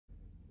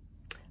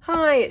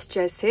Hi, it's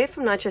Jez here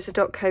from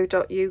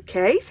Nigezza.co.uk.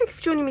 Thank you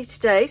for joining me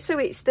today. So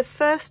it's the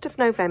 1st of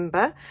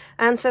November,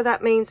 and so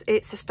that means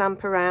it's a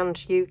Stamp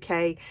Around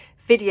UK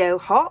video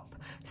hop.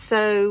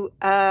 So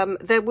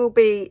there will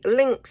be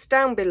links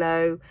down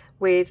below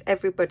with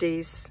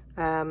everybody's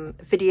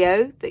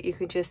video that you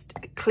can just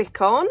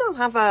click on. I'll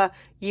have a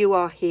 "you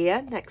are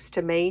here" next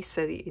to me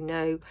so that you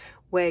know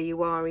where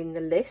you are in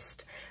the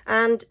list.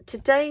 And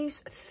today's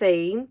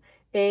theme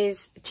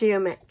is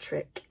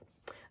geometric.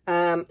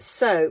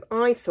 So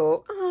I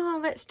thought,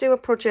 let's do a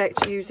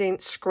project using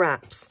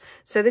scraps.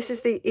 So this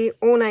is the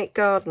Ornate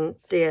Garden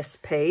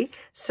DSP.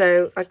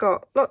 So I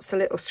got lots of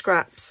little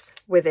scraps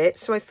with it.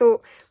 So I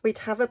thought we'd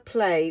have a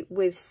play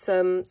with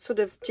some sort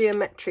of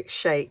geometric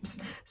shapes.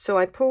 So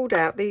I pulled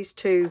out these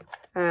two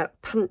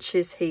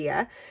punches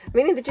here. I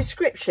mean, in the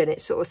description,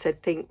 it sort of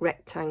said think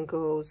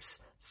rectangles,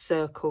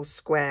 circles,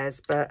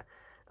 squares, but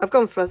I've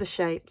gone for other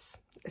shapes.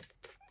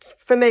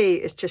 For me,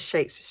 it's just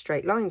shapes with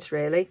straight lines,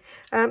 really.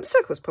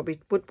 Circles probably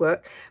would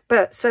work.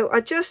 But so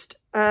I just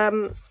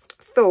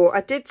thought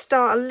I did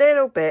start a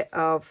little bit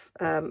of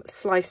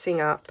slicing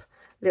up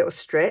little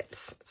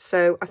strips.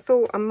 So I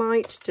thought I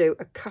might do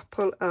a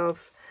couple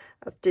of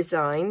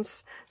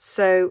designs.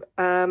 So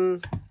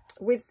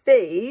with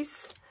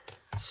these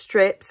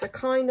strips, I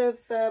kind of,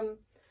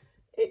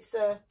 it's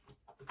a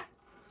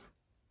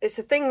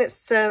thing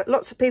that's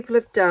lots of people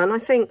have done. I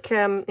think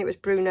it was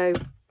Bruno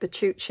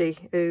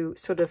Bertucci who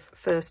sort of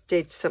first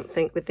did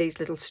something with these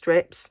little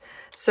strips.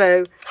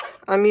 So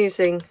I'm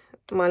using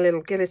my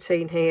little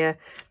guillotine here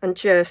and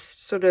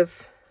just sort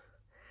of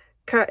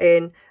cut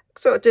in,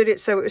 sort of did it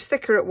so it was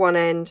thicker at one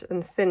end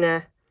and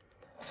thinner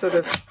sort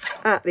of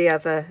at the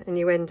other, and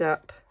you end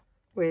up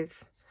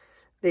with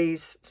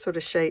these sort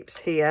of shapes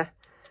here.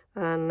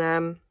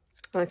 And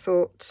I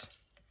thought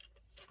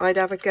I'd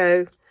have a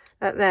go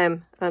at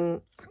them, and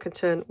I can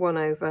turn one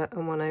over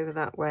and one over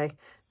that way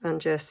and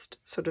just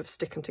sort of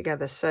stick them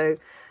together. So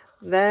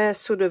they're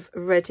sort of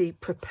ready,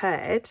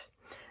 prepared.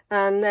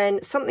 And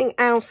then something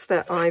else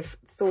that I've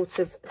thought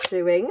of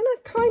doing, and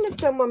I've kind of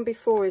done one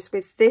before, is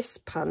with this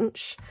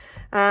punch.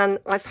 And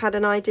I've had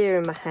an idea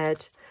in my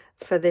head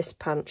for this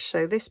punch.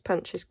 So this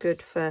punch is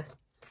good for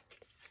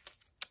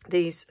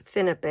these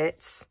thinner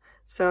bits.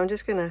 So I'm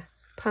just going to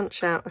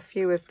punch out a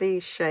few of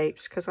these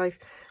shapes because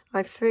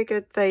I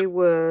figured they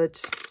would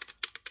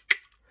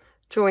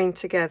join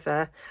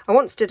together. I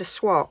once did a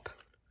swap,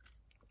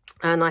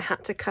 and I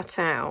had to cut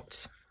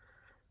out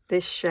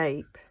this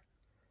shape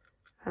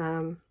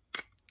in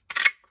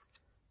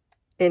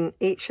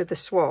each of the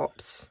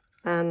swaps.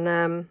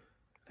 And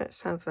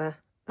let's have an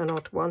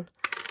odd one.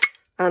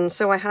 And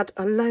so I had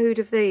a load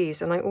of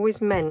these, and I always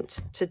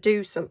meant to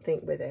do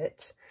something with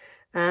it.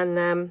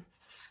 And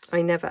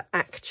I never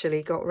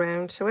actually got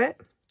round to it.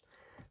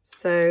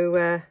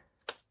 So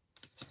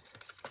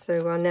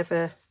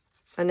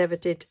I never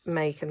did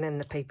make, and then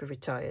the paper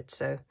retired.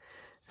 So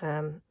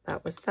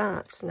that was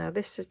that. Now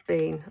this has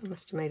been, I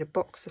must have made a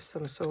box of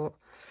some sort,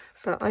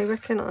 but I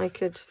reckon I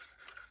could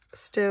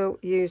still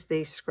use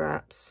these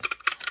scraps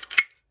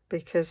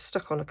because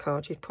stuck on a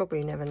card you'd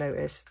probably never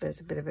notice there's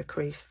a bit of a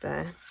crease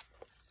there,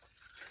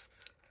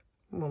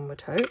 one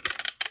would hope.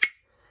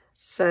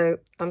 So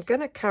I'm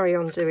going to carry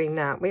on doing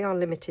that. We are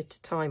limited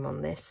to time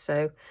on this,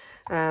 so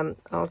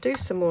I'll do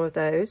some more of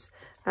those,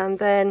 and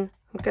then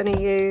I'm going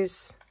to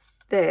use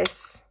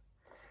this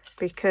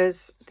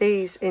because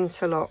these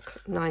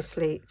interlock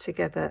nicely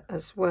together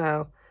as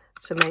well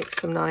to make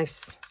some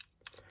nice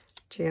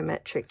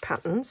geometric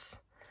patterns.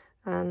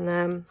 And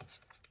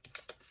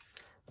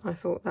I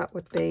thought that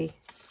would be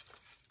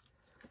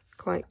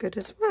quite good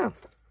as well.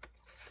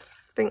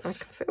 I think I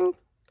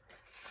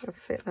can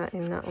fit that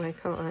in that way,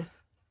 can't I?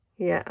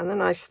 Yeah, and the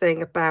nice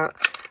thing about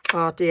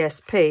our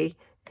DSP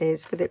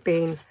is with it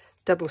being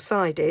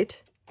double-sided,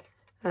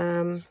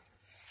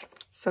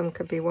 some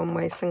can be one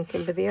way, some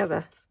can be the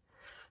other.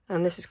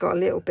 And this has got a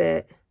little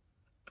bit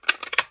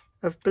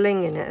of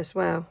bling in it as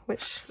well,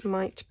 which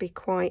might be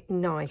quite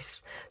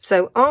nice.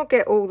 So I'll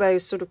get all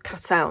those sort of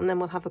cut out, and then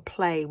we'll have a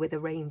play with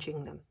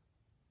arranging them.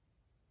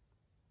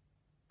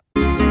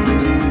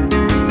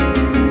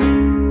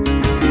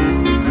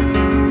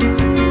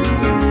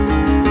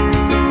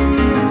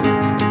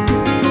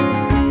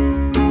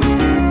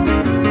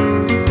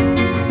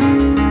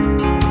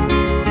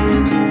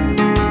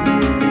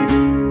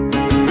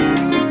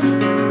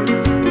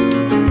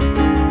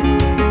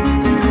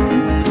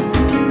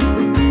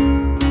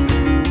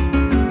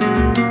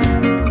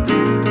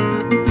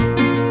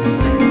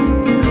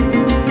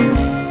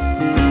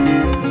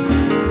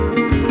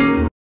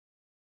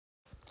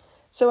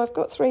 So I've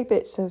got 3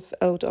 bits of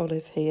old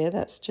olive here,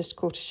 that's just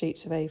quarter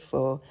sheets of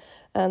A4,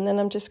 and then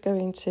I'm just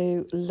going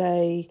to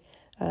lay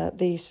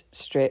these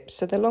strips.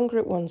 So they're longer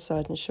at one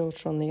side and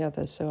shorter on the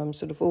other, so I'm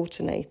sort of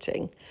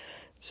alternating,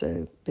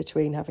 so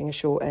between having a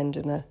short end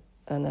and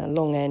a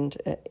long end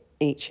at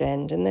each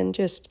end, and then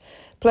just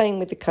playing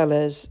with the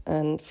colours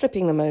and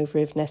flipping them over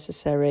if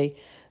necessary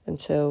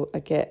until I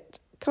get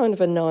kind of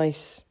a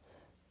nice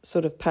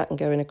sort of pattern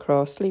going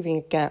across, leaving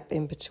a gap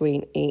in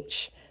between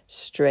each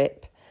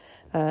strip.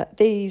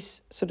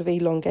 These sort of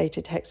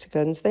elongated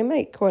hexagons, they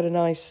make quite a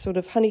nice sort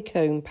of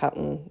honeycomb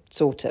pattern,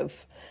 sort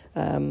of,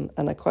 and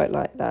I quite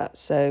like that.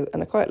 So,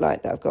 and I quite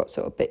like that I've got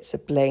sort of bits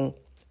of bling,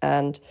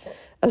 and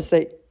as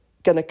they're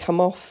going to come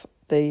off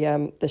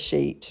the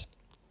sheet,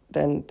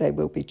 then they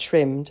will be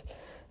trimmed,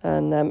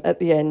 and at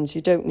the end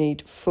you don't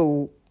need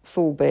full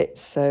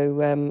bits.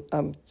 So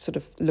I'm sort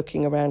of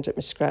looking around at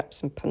my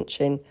scraps and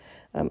punching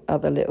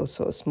other little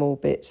sort of small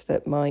bits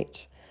that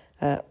might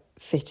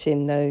fit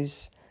in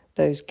those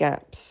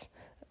gaps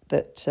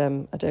that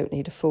I don't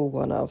need a full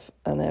one of.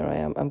 And there I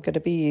am. I'm going to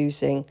be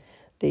using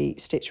the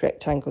stitch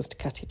rectangles to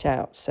cut it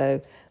out,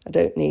 so I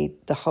don't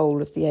need the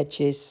whole of the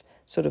edges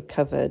sort of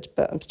covered,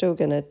 but I'm still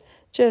going to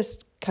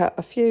just cut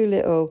a few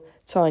little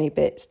tiny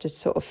bits to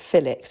sort of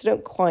fill it, because I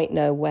don't quite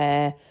know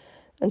where,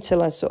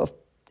 until I sort of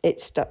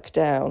it's stuck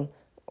down,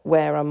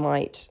 where I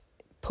might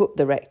put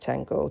the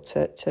rectangle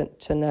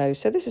to know.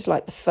 So this is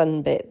like the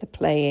fun bit, the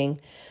playing,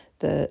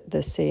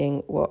 the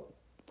seeing what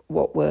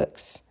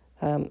works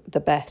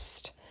the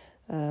best,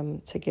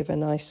 to give a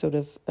nice sort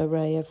of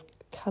array of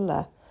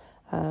colour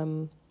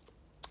on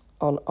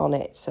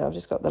it. So I've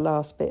just got the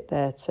last bit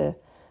there to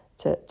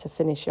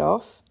finish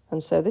off.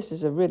 And so this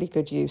is a really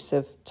good use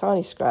of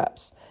tiny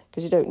scraps,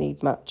 because you don't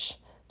need much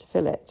to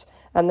fill it.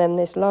 And then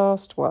this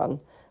last one,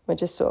 we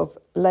just sort of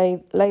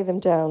lay them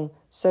down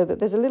so that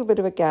there's a little bit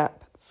of a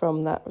gap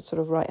from that sort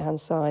of right-hand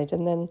side,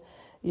 and then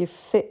you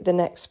fit the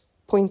next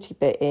pointy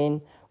bit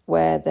in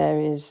where there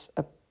is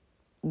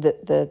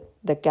the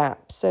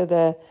gap. So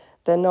they're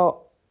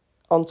not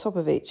on top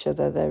of each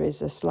other. There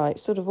is a slight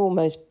sort of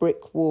almost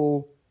brick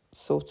wall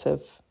sort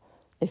of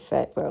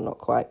effect. Well, not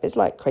quite, but it's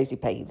like crazy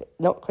paving,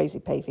 not crazy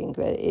paving,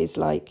 but it is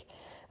like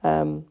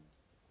it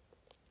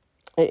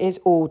is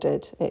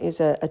ordered. It is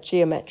a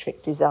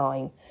geometric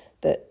design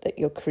that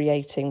you're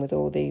creating with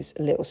all these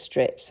little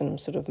strips, and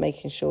sort of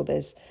making sure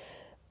there's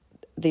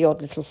the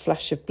odd little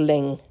flash of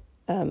bling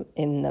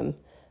in them.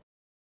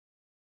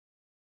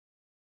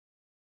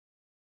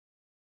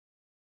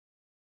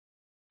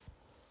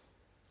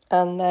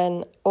 And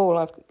then all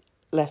I've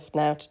left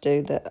now to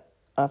do, that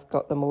I've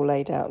got them all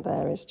laid out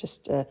there, is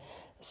just a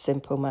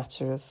simple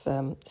matter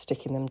of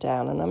sticking them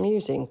down. And I'm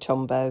using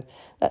Tombow.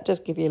 That does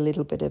give you a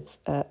little bit of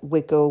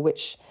wiggle,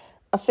 which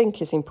I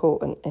think is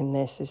important in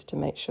this, is to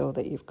make sure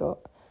that you've got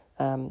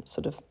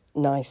sort of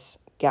nice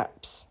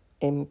gaps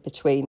in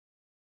between.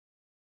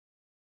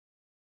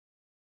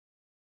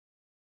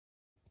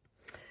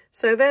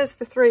 So there's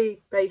the 3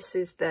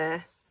 bases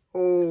there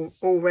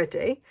all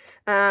ready,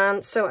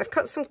 and so I've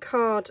cut some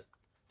card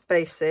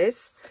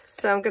bases.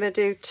 So I'm going to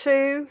do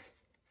 2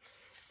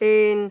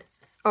 in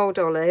Old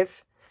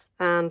Olive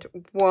and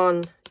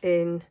 1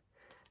 in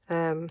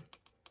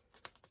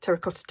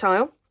terracotta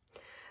tile,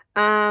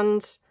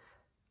 and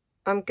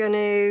I'm going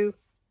to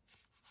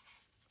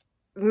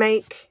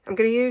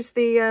use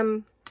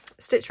the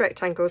stitch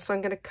rectangles. So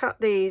I'm going to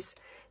cut these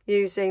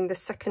using the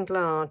second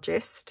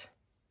largest,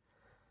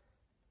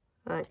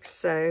 like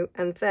so,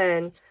 and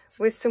then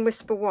with some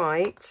Whisper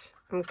White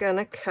I'm going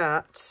to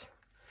cut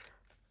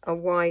a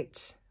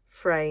white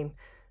frame.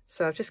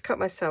 So I've just cut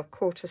myself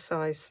quarter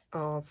size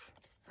of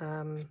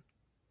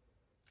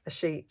a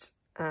sheet,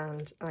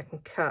 and I can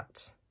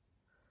cut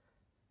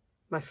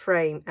my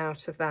frame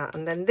out of that,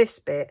 and then this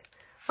bit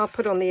I'll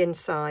put on the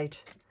inside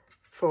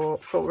for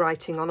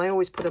writing on. I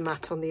always put a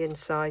mat on the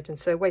inside, and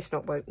so waste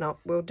not, wote not,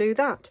 we'll do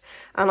that.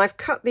 And I've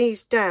cut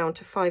these down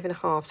to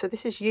 5.5. So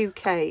this is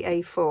UK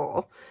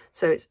A4,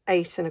 so it's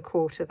 8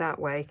 1/4 that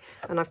way,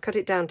 and I've cut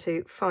it down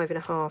to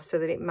 5.5 so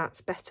that it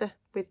mats better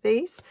with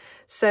these.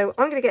 So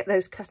I'm going to get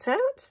those cut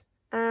out,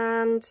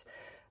 and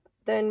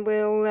then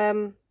we'll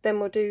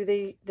do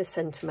the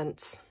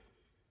sentiments.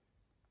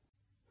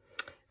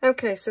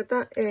 Okay, so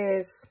that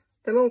is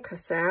them all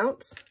cut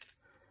out.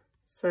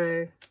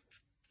 So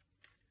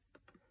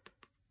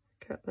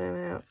cut them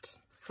out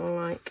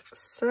like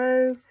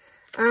so,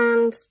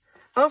 and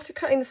after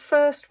cutting the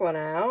first one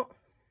out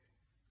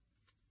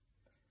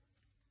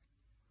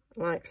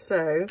like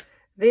so,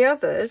 the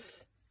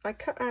others I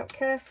cut out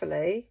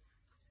carefully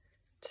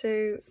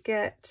to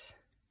get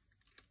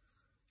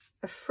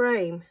a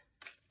frame,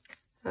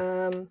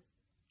 and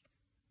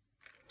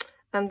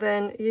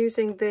then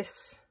using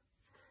this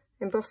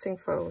embossing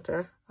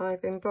folder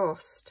I've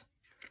embossed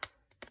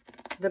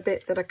the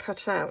bit that I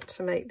cut out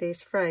to make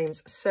these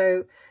frames,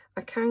 so I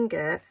can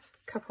get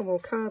a couple more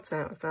cards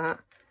out of that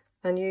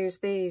and use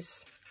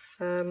these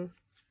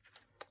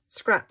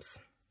scraps.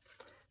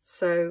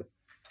 So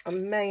I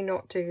may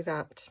not do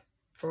that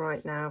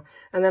right now.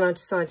 And then I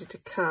decided to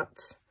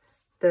cut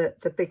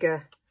the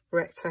bigger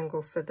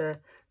rectangle for the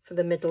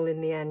middle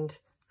in the end.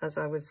 As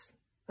I was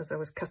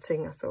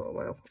cutting, I thought,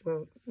 well,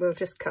 we'll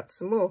just cut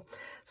some more.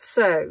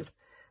 So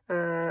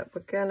we're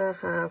gonna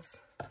have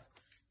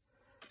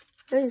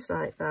things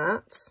like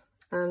that,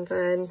 and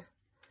then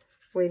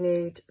we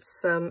need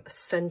some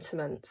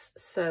sentiments.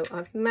 So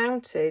I've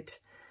mounted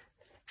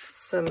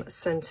some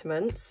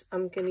sentiments.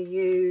 I'm going to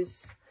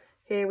use,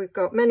 here we've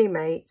got Many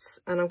Mates,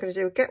 and I'm going to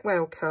do a Get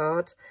Well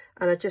card,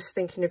 and I'm just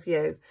thinking of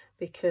you,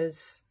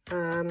 because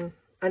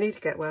I need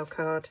to get well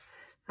card,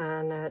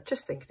 and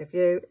just thinking of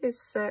you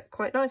is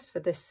quite nice for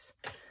this,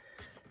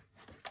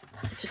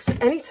 just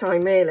any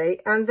time really.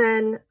 And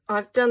then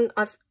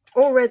I've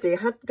already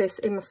had this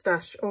in my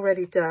stash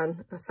already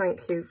done, a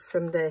thank you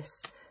from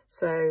this,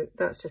 so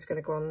that's just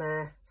going to go on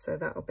there, so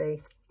that'll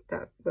be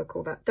that, we'll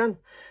call that done.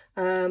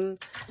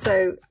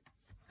 So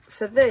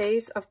for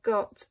these I've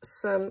got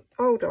some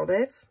old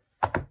olive,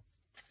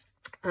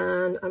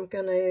 and I'm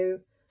going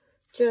to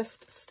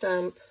just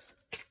stamp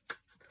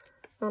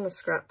on a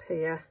scrap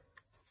here.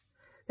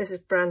 This is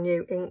brand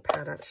new ink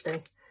pad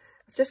actually.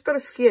 I've just got a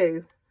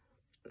few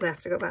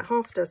left. I've got about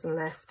half a dozen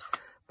left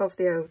of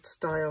the old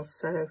style,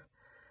 so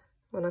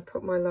when I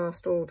put my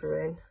last order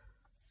in,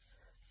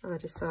 I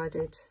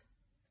decided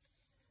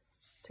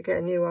to get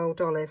a new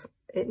old olive.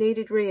 It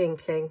needed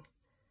re-inking,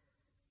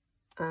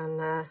 and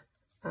I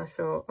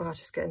thought, oh, I'll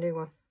just get a new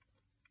one.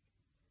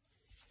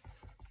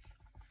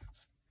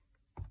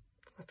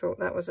 I thought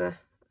that was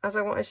as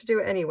I wanted to do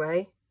it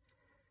anyway,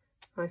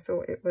 I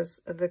thought it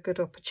was the good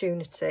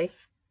opportunity.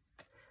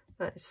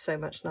 That is so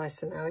much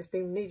nicer now. It's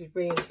been needed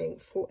re-inking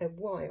for a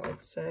while,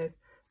 so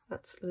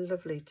that's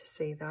lovely to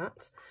see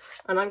that.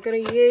 And I'm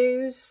going to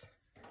use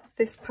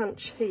this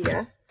punch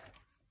here,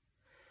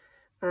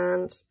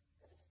 and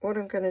what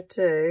I'm going to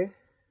do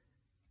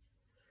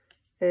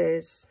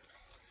is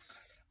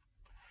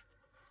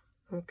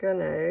I'm going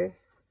to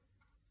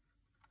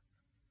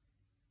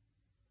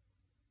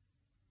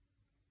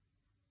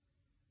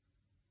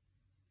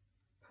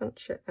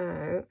punch it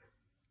out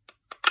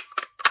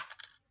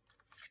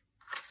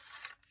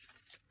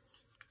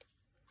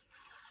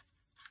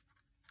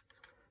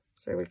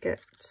so we get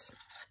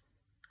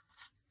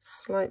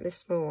slightly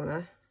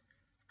smaller.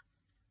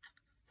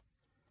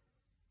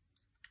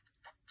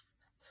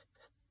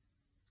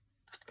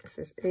 This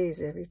is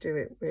easy if you do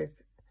it with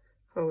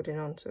holding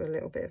on to a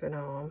little bit of an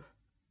arm.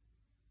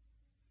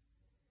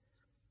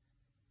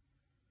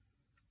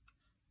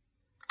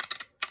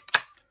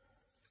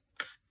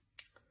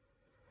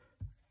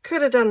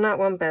 Could have done that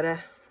one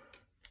better.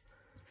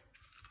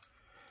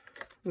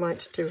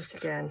 Might do it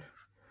again.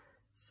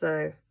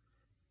 So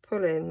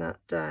pulling that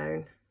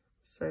down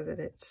so that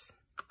it's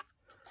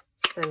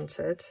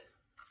centered.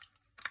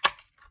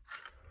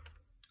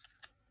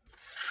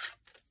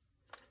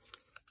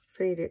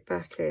 Feed it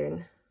back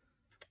in.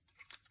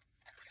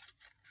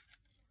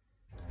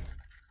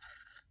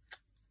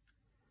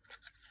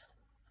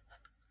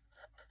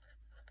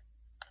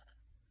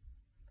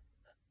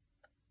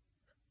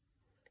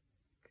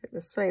 Get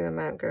the same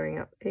amount going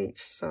up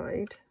each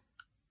side.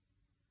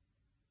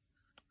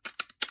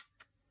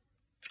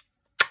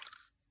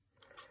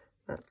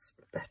 That's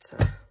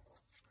better,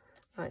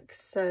 like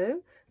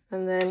so.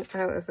 And then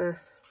out of a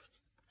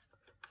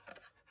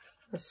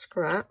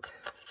scrap,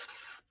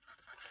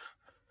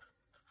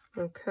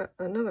 we'll cut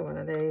another one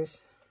of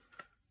these,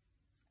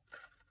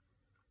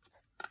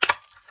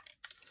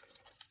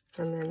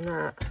 and then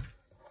that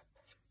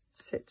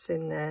sits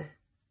in there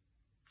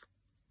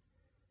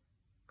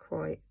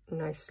quite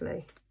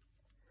nicely.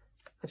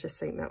 I just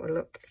think that would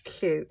look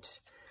cute.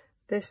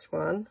 This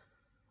one,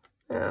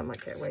 oh, I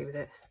might get away with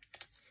it.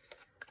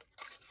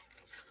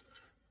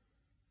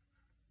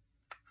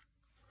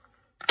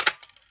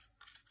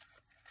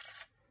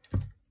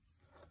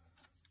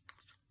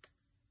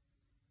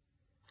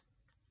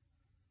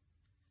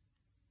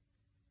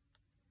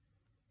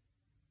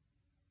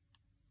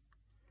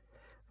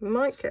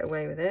 Might get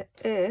away with it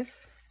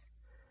if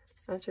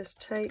I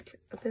just take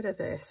a bit of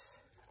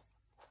this,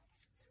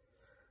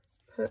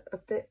 put a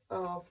bit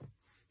of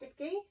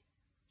sticky,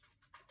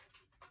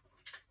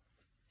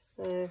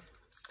 so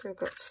still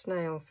got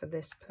snail for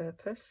this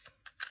purpose.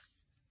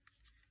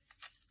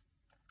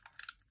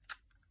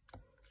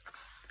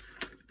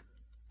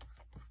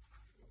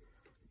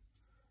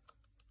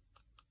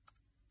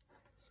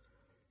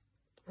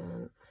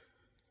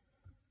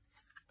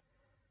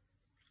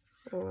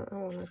 What I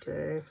want to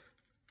do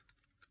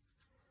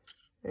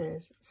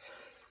is, it's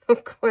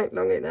not quite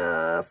long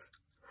enough.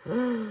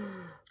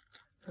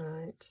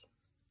 Right,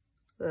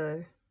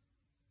 so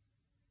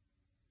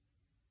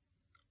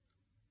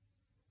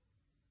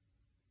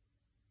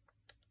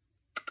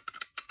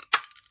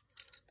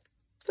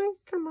I think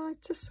I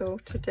might have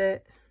sorted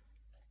it.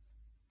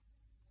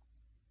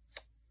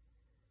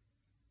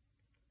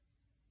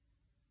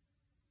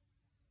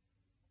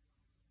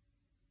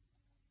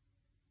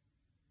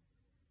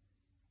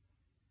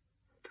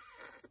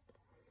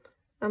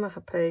 I'm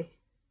happy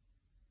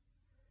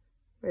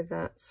with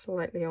that,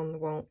 slightly on the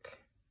wonk.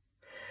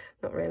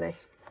 Not really.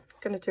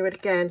 Gonna do it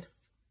again.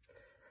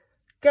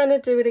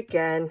 Gonna do it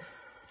again.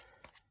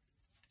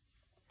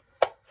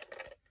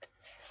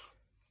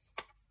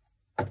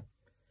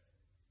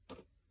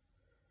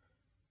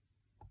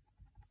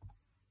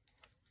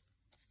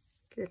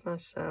 Give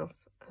myself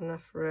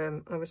enough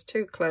room. I was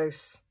too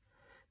close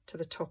to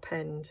the top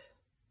end.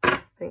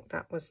 I think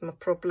that was my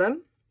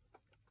problem.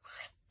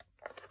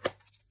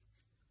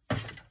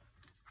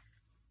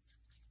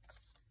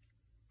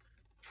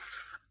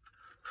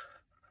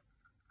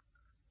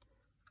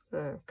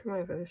 So come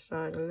over this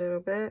side a little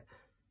bit.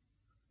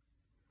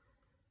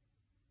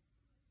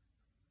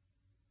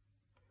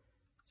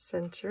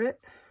 centre it,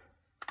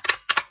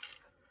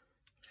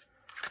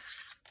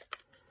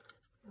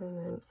 and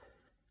then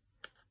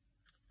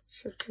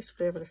should just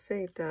be able to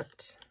feed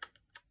that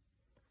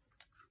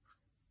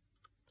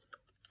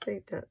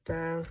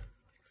down,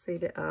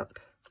 feed it up.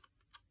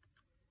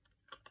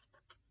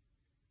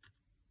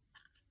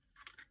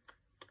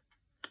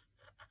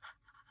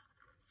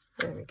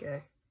 There we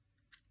go.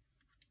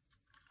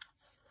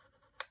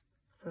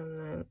 And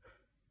then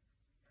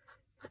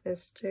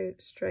there's 2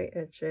 straight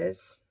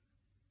edges,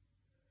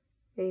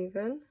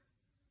 even.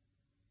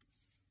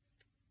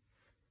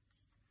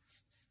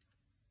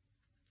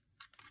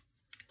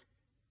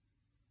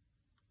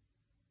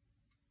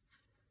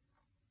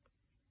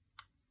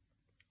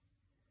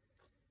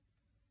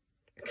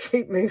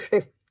 Keep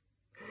moving.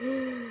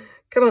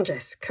 Come on,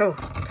 Jess, come on,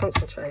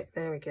 concentrate.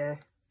 There we go.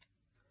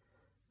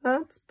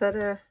 That's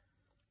better.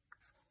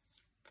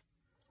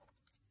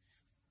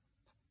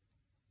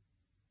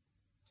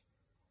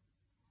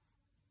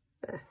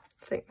 There,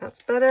 I think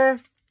that's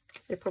better.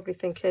 You're probably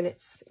thinking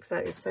it's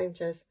exactly the same,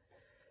 Jess.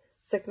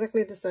 It's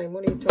exactly the same.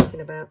 What are you talking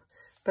about?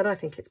 But I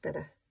think it's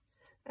better.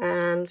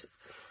 And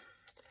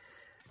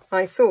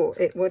I thought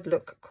it would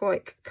look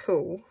quite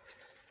cool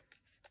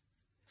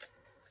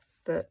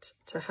that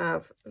to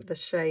have the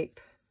shape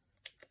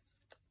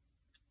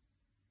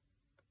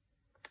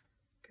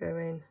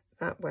going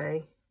that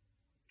way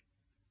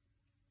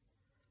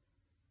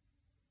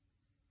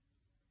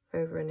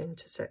over an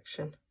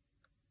intersection.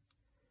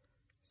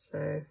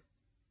 So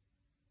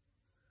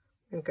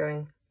I'm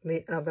going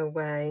the other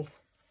way,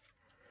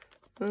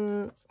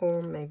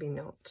 or maybe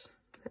not.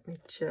 Let me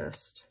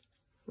just,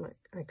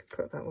 I could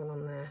put that one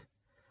on there.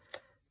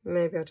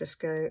 Maybe I'll just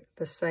go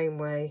the same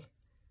way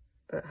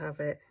but have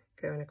it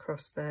going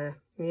across there.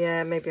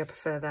 Yeah, maybe I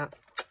prefer that.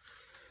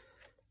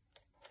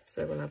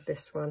 So we'll have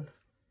this one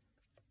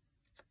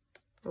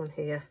on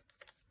here.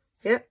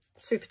 Yep,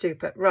 super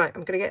duper. Right,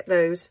 I'm going to get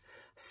those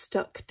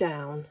stuck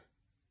down.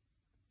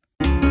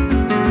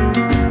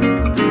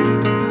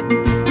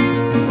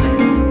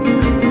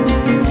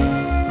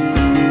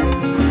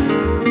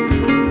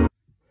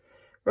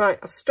 Right,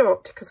 I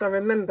stopped because I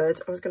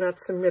remembered I was going to add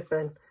some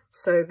ribbon.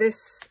 So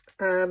this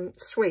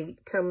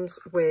suite comes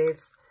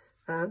with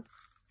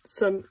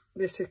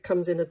this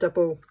comes in a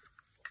double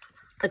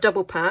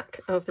pack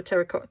of the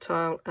terracotta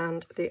tile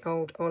and the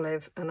old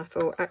olive, and I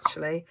thought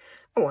actually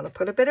I want to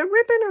put a bit of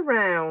ribbon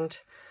around,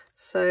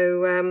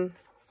 so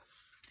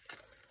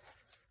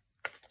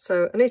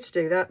so I need to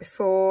do that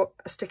before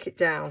I stick it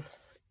down,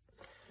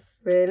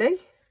 really.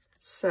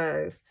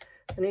 So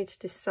I need to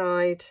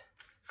decide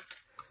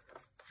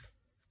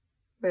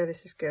where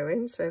this is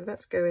going. So if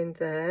that's going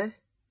there,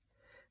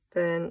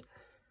 then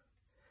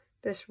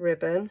this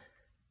ribbon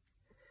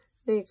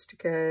needs to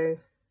go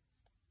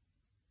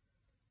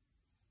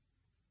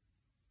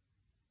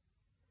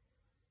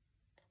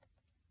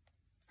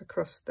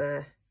across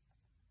there.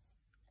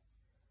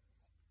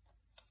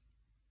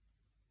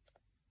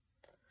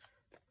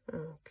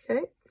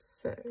 Okay,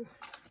 so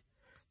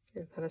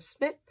give that a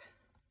snip.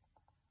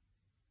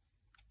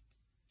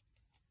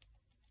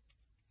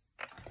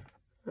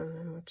 And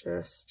then we'll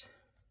just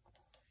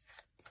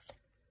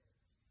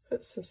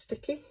put some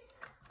sticky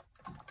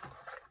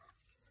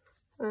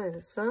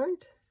either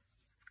side.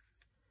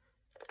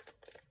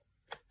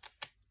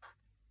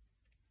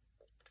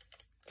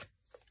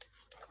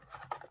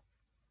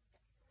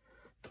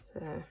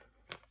 So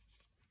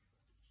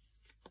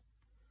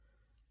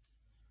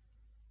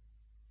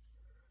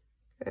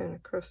going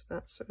across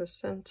that sort of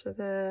centre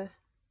there,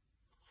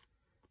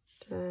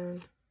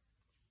 down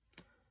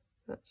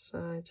that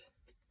side.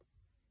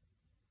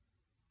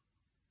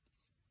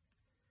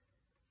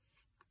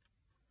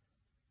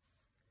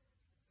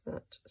 Is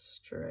that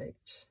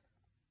straight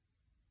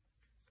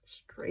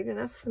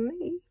enough for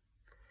me?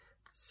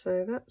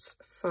 So that's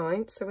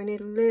fine. So we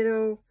need a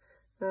little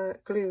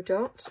glue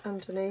dot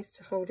underneath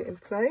to hold it in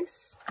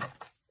place.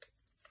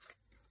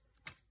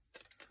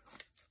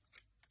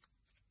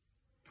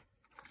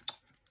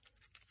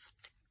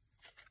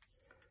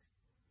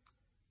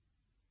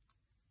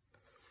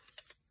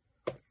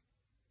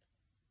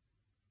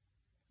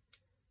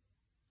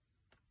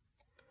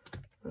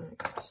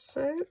 Like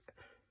so.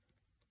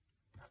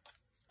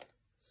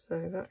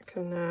 So that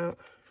can now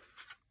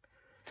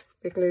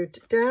be glued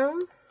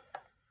down.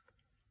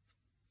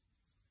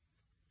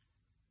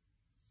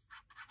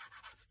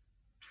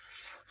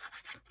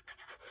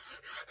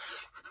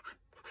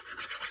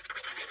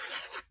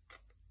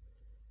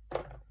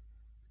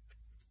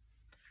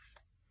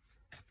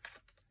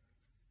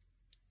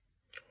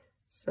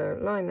 So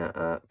line that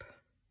up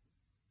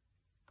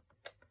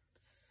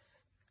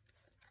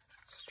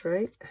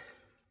straight.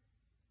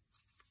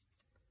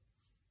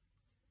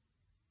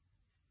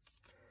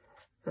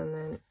 And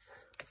then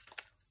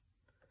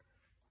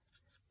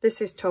this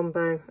is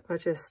Tombow. I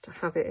just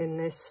have it in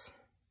this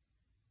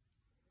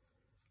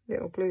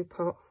little glue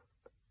pot.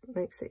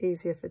 Makes it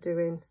easier for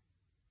doing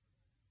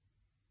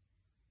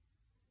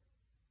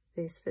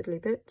these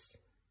fiddly bits.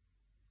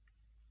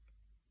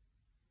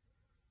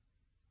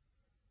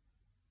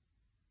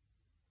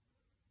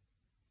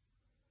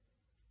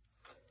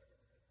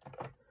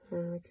 There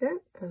we go,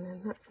 and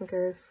then that can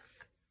go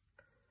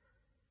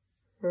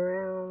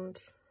around.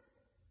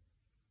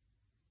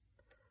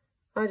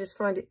 I just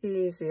find it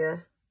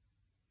easier,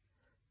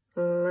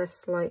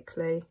 less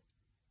likely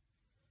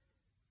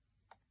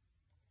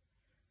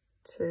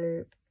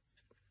to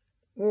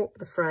warp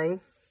the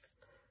frame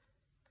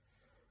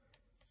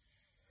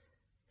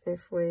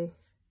if we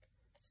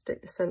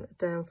stick the centre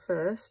down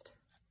first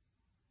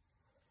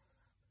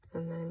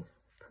and then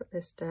put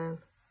this down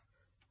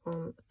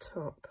on the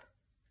top.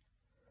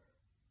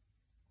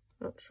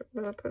 Not sure,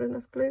 will I put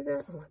enough glue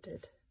there? Oh, I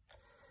did.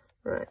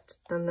 Right,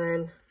 and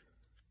then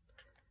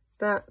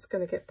that's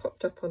going to get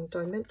popped up on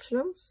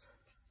dimensionals.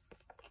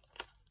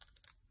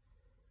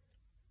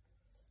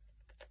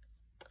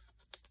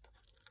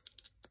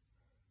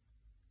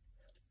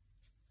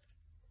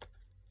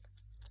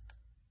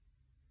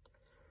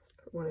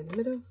 Put one in the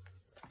middle,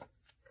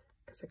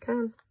 because I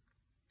can.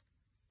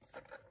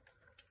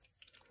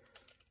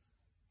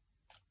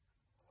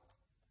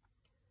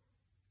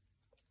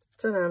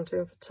 Don't know how I'm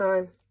doing for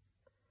time.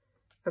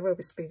 I will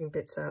be speeding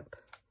bits up,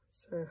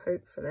 so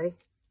hopefully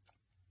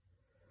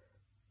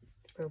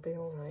we'll be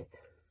all right.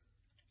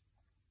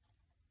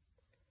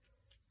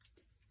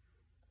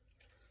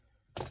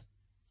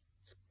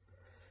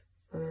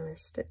 And then I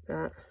stick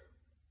that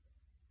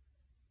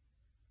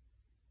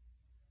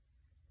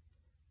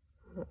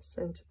on that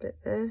centre bit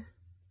there.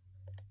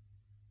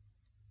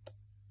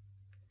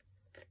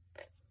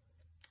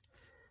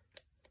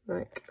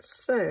 Like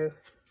so.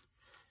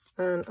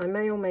 And I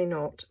may or may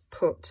not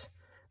put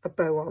a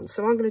bow on.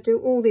 So I'm going to do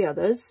all the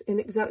others in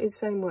exactly the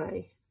same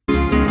way.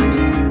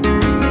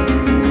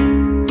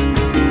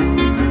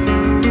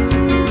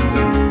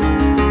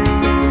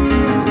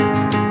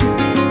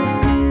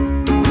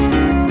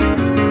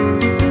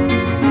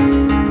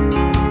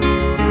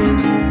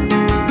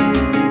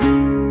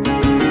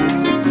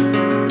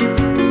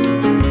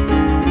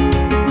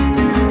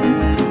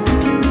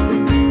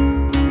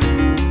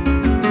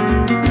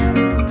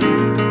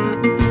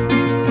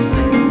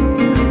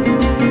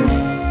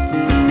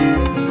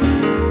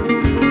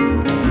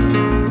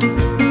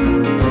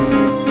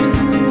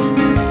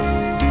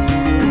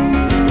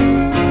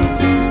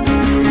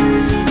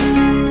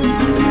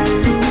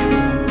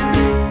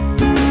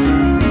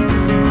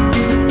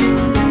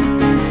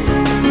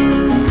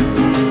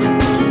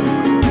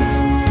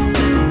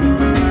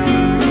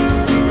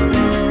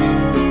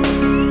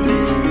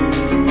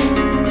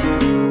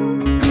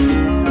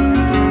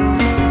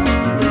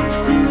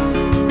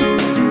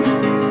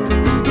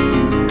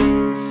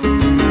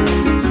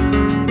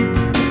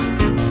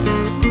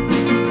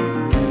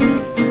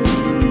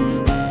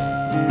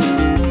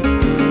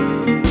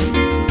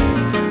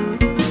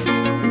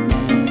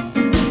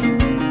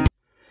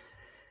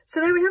 So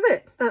there we have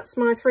it. That's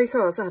my 3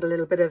 cards. I had a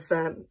little bit of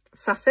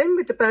faffing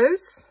with the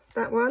bows,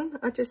 that one.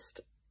 I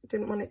just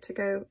didn't want it to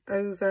go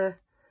over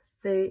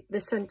the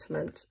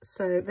sentiment.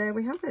 So there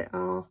we have it,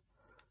 are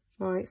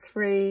my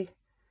 3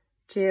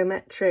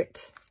 geometric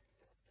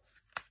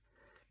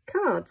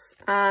cards.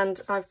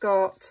 And I've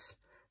got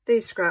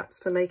these scraps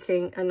for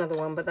making another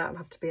one, but that'll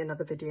have to be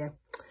another video.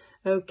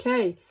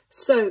 Okay,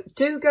 so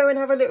do go and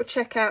have a little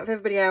check out of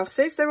everybody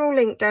else's. They're all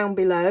linked down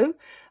below.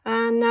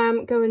 And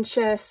go and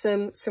share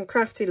some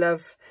crafty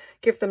love.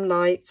 Give them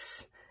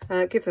likes,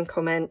 give them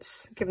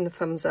comments, give them the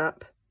thumbs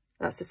up.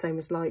 That's the same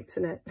as likes,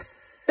 isn't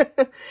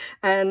it?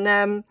 And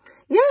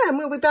yeah, and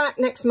we'll be back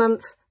next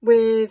month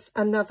with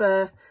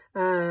another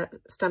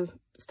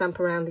stamp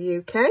around the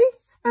UK.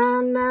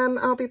 And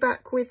I'll be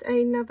back with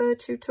another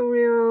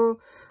tutorial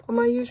on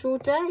my usual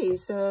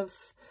days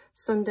of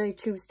Sunday,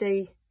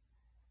 Tuesday,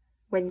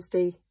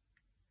 Wednesday,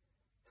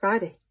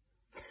 Friday.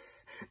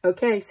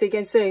 Okay, see you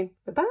again soon.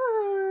 Bye-bye.